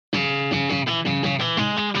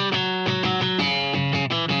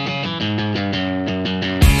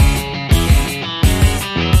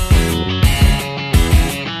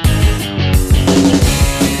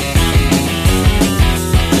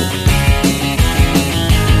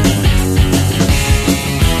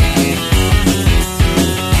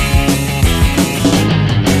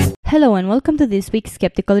Hello and welcome to this week's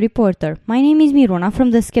Skeptical Reporter. My name is Miruna from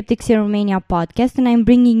the Skeptics in Romania podcast, and I'm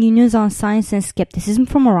bringing you news on science and skepticism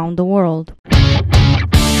from around the world.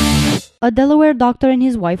 A Delaware doctor and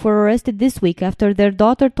his wife were arrested this week after their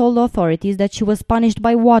daughter told authorities that she was punished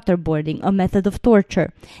by waterboarding, a method of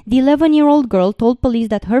torture. The 11-year-old girl told police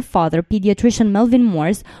that her father, pediatrician Melvin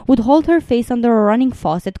Morse, would hold her face under a running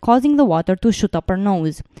faucet, causing the water to shoot up her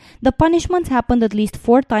nose. The punishments happened at least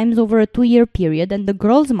 4 times over a 2-year period, and the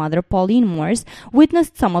girl's mother, Pauline Morse,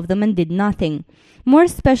 witnessed some of them and did nothing.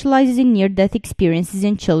 Morse specializes in near-death experiences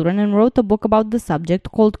in children and wrote a book about the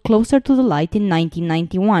subject called Closer to the Light in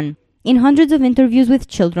 1991. In hundreds of interviews with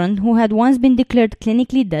children who had once been declared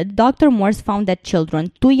clinically dead, Dr. Morse found that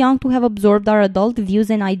children, too young to have absorbed our adult views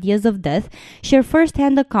and ideas of death, share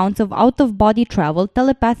first-hand accounts of out-of-body travel,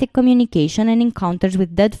 telepathic communication, and encounters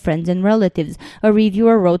with dead friends and relatives, a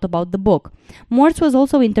reviewer wrote about the book. Morse was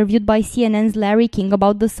also interviewed by CNN's Larry King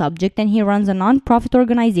about the subject, and he runs a non-profit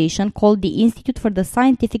organization called the Institute for the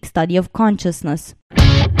Scientific Study of Consciousness.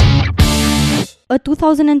 A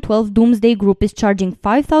 2012 Doomsday Group is charging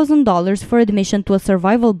 $5,000 for admission to a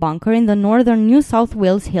survival bunker in the northern New South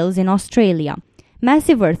Wales hills in Australia.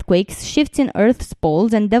 Massive earthquakes, shifts in Earth's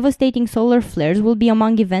poles, and devastating solar flares will be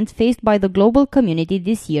among events faced by the global community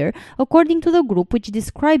this year, according to the group, which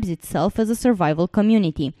describes itself as a survival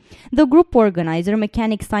community. The group organizer,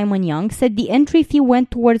 mechanic Simon Young, said the entry fee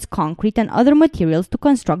went towards concrete and other materials to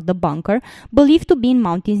construct the bunker, believed to be in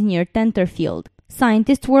mountains near Tenterfield.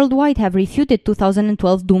 Scientists worldwide have refuted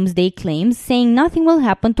 2012 doomsday claims, saying nothing will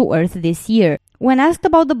happen to Earth this year. When asked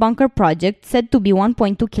about the bunker project, said to be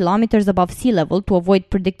 1.2 kilometers above sea level to avoid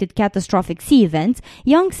predicted catastrophic sea events,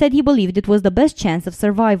 Young said he believed it was the best chance of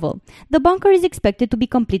survival. The bunker is expected to be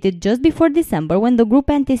completed just before December, when the group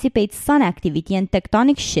anticipates sun activity and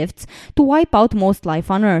tectonic shifts to wipe out most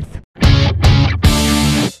life on Earth.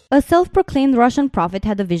 A self-proclaimed Russian prophet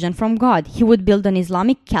had a vision from God. He would build an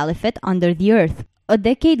Islamic caliphate under the earth. A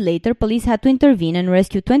decade later, police had to intervene and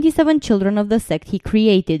rescue 27 children of the sect he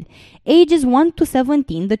created. Ages 1 to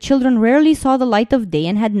 17, the children rarely saw the light of day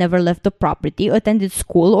and had never left the property, attended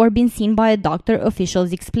school, or been seen by a doctor,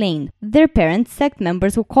 officials explained. Their parents, sect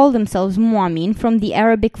members who call themselves Mu'min, from the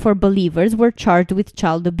Arabic for believers, were charged with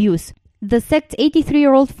child abuse. The sect's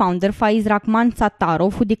 83-year-old founder, Faiz Rahman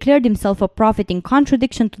Sattarov, who declared himself a prophet in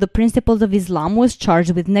contradiction to the principles of Islam, was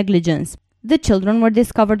charged with negligence. The children were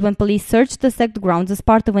discovered when police searched the sect grounds as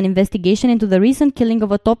part of an investigation into the recent killing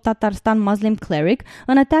of a top Tatarstan Muslim cleric,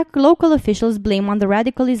 an attack local officials blame on the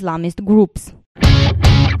radical Islamist groups.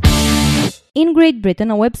 In Great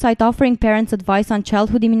Britain, a website offering parents advice on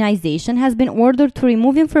childhood immunization has been ordered to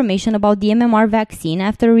remove information about the MMR vaccine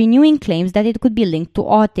after renewing claims that it could be linked to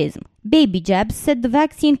autism. Baby Jabs said the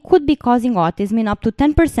vaccine could be causing autism in up to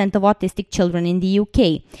 10% of autistic children in the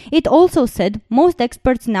UK. It also said most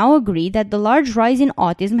experts now agree that the large rise in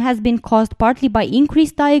autism has been caused partly by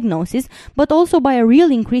increased diagnosis, but also by a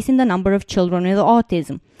real increase in the number of children with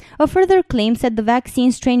autism. A further claim said the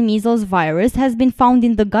vaccine strain measles virus has been found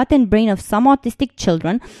in the gut and brain of some autistic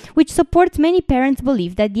children, which supports many parents'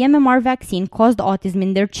 belief that the MMR vaccine caused autism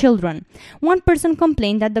in their children. One person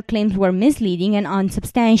complained that the claims were misleading and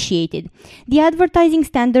unsubstantiated. The Advertising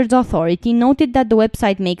Standards Authority noted that the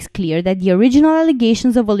website makes clear that the original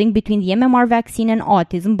allegations of a link between the MMR vaccine and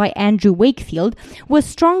autism by Andrew Wakefield was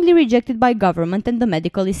strongly rejected by government and the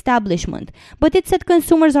medical establishment. But it said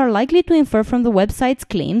consumers are likely to infer from the website's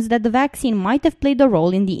claims that the vaccine might have played a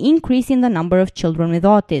role in the increase in the number of children with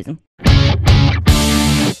autism.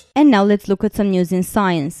 And now let's look at some news in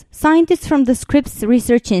science. Scientists from the Scripps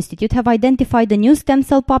Research Institute have identified a new stem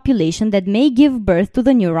cell population that may give birth to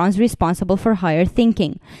the neurons responsible for higher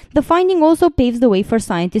thinking. The finding also paves the way for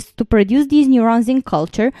scientists to produce these neurons in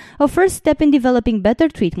culture, a first step in developing better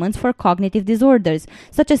treatments for cognitive disorders,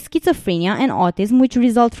 such as schizophrenia and autism, which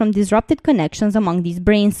result from disrupted connections among these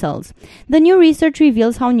brain cells. The new research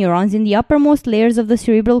reveals how neurons in the uppermost layers of the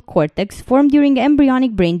cerebral cortex form during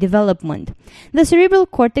embryonic brain development. The cerebral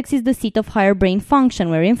cortex is the seat of higher brain function,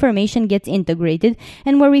 where information gets integrated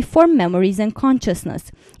and where we form memories and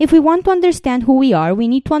consciousness. If we want to understand who we are, we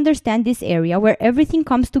need to understand this area where everything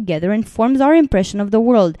comes together and forms our impression of the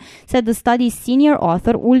world, said the study's senior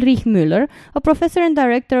author Ulrich Müller, a professor and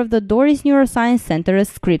director of the Doris Neuroscience Center at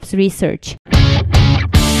Scripps Research.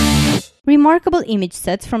 Remarkable image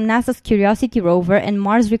sets from NASA's Curiosity rover and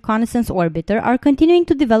Mars Reconnaissance Orbiter are continuing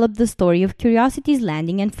to develop the story of Curiosity's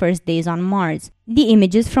landing and first days on Mars. The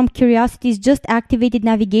images from Curiosity's just activated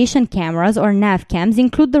navigation cameras or NavCams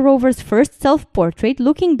include the rover's first self-portrait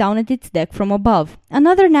looking down at its deck from above.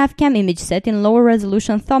 Another NavCam image set in lower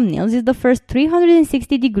resolution thumbnails is the first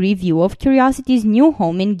 360-degree view of Curiosity's new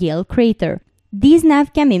home in Gale Crater. These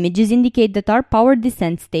NavCam images indicate that our powered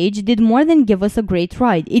descent stage did more than give us a great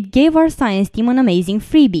ride. It gave our science team an amazing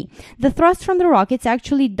freebie. The thrust from the rockets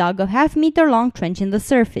actually dug a half-meter-long trench in the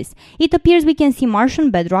surface. It appears we can see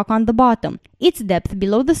Martian bedrock on the bottom. Its depth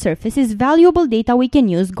below the surface is valuable data we can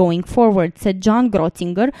use going forward, said John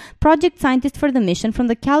Grotzinger, project scientist for the mission from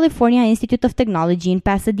the California Institute of Technology in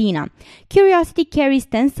Pasadena. Curiosity carries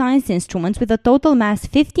 10 science instruments with a total mass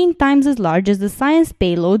 15 times as large as the science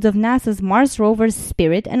payloads of NASA's Mars rovers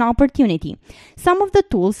Spirit and Opportunity. Some of the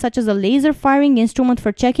tools, such as a laser firing instrument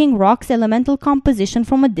for checking rock's elemental composition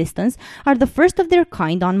from a distance, are the first of their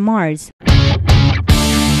kind on Mars.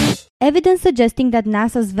 Evidence suggesting that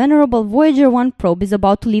NASA's venerable Voyager 1 probe is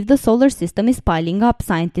about to leave the solar system is piling up,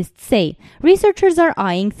 scientists say. Researchers are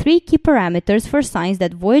eyeing 3 key parameters for signs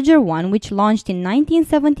that Voyager 1, which launched in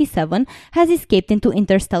 1977, has escaped into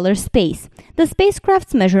interstellar space. The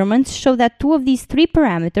spacecraft's measurements show that 2 of these 3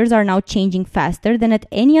 parameters are now changing faster than at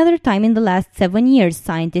any other time in the last 7 years,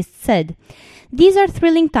 scientists said. These are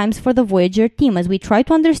thrilling times for the Voyager team as we try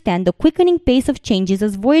to understand the quickening pace of changes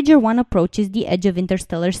as Voyager 1 approaches the edge of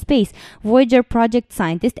interstellar space, Voyager project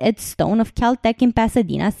scientist Ed Stone of Caltech in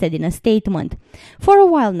Pasadena said in a statement. For a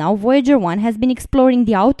while now, Voyager 1 has been exploring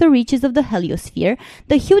the outer reaches of the heliosphere,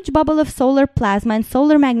 the huge bubble of solar plasma and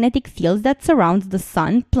solar magnetic fields that surrounds the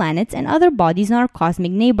Sun, planets, and other bodies in our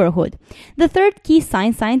cosmic neighborhood. The third key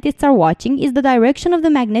sign scientists are watching is the direction of the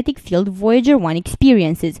magnetic field Voyager 1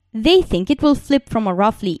 experiences. They think it will flip from a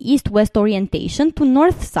roughly east-west orientation to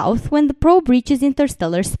north-south when the probe reaches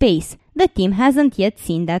interstellar space. The team hasn't yet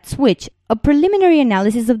seen that switch. A preliminary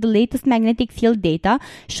analysis of the latest magnetic field data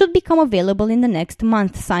should become available in the next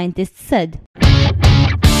month, scientists said.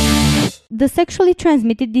 The sexually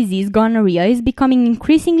transmitted disease gonorrhea is becoming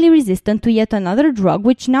increasingly resistant to yet another drug,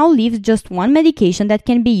 which now leaves just one medication that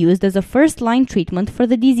can be used as a first-line treatment for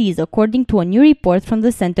the disease, according to a new report from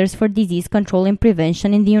the Centers for Disease Control and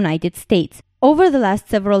Prevention in the United States. Over the last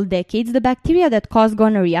several decades, the bacteria that cause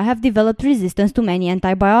gonorrhea have developed resistance to many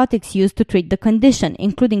antibiotics used to treat the condition,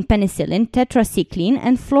 including penicillin, tetracycline,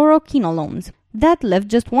 and fluoroquinolones. That left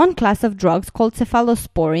just one class of drugs called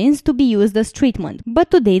cephalosporins to be used as treatment. But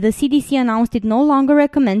today, the CDC announced it no longer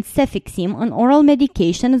recommends Cefixime, an oral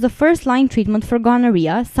medication, as a first-line treatment for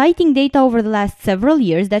gonorrhea, citing data over the last several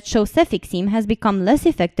years that show Cefixime has become less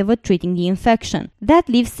effective at treating the infection. That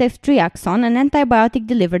leaves ceftriaxone, an antibiotic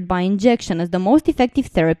delivered by injection, as the most effective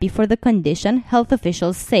therapy for the condition, health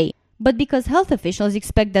officials say. But because health officials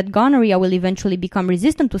expect that gonorrhea will eventually become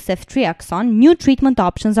resistant to ceftriaxone, new treatment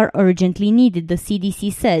options are urgently needed, the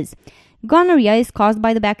CDC says. Gonorrhea is caused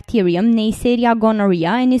by the bacterium Neisseria gonorrhea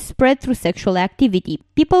and is spread through sexual activity.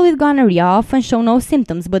 People with gonorrhea often show no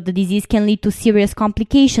symptoms, but the disease can lead to serious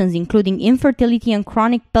complications, including infertility and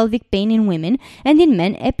chronic pelvic pain in women, and in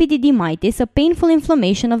men, epididymitis, a painful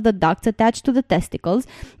inflammation of the ducts attached to the testicles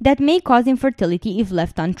that may cause infertility if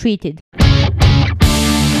left untreated.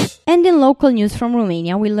 And in local news from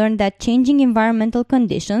Romania, we learned that changing environmental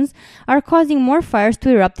conditions are causing more fires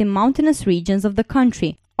to erupt in mountainous regions of the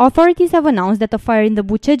country. Authorities have announced that a fire in the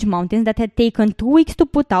Bucegi Mountains that had taken 2 weeks to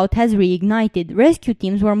put out has reignited. Rescue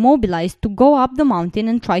teams were mobilized to go up the mountain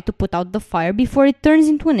and try to put out the fire before it turns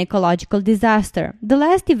into an ecological disaster. The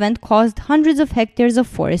last event caused hundreds of hectares of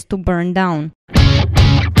forest to burn down.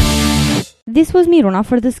 This was Miruna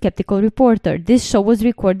for The Skeptical Reporter. This show was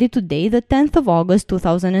recorded today, the 10th of August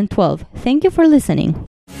 2012. Thank you for listening.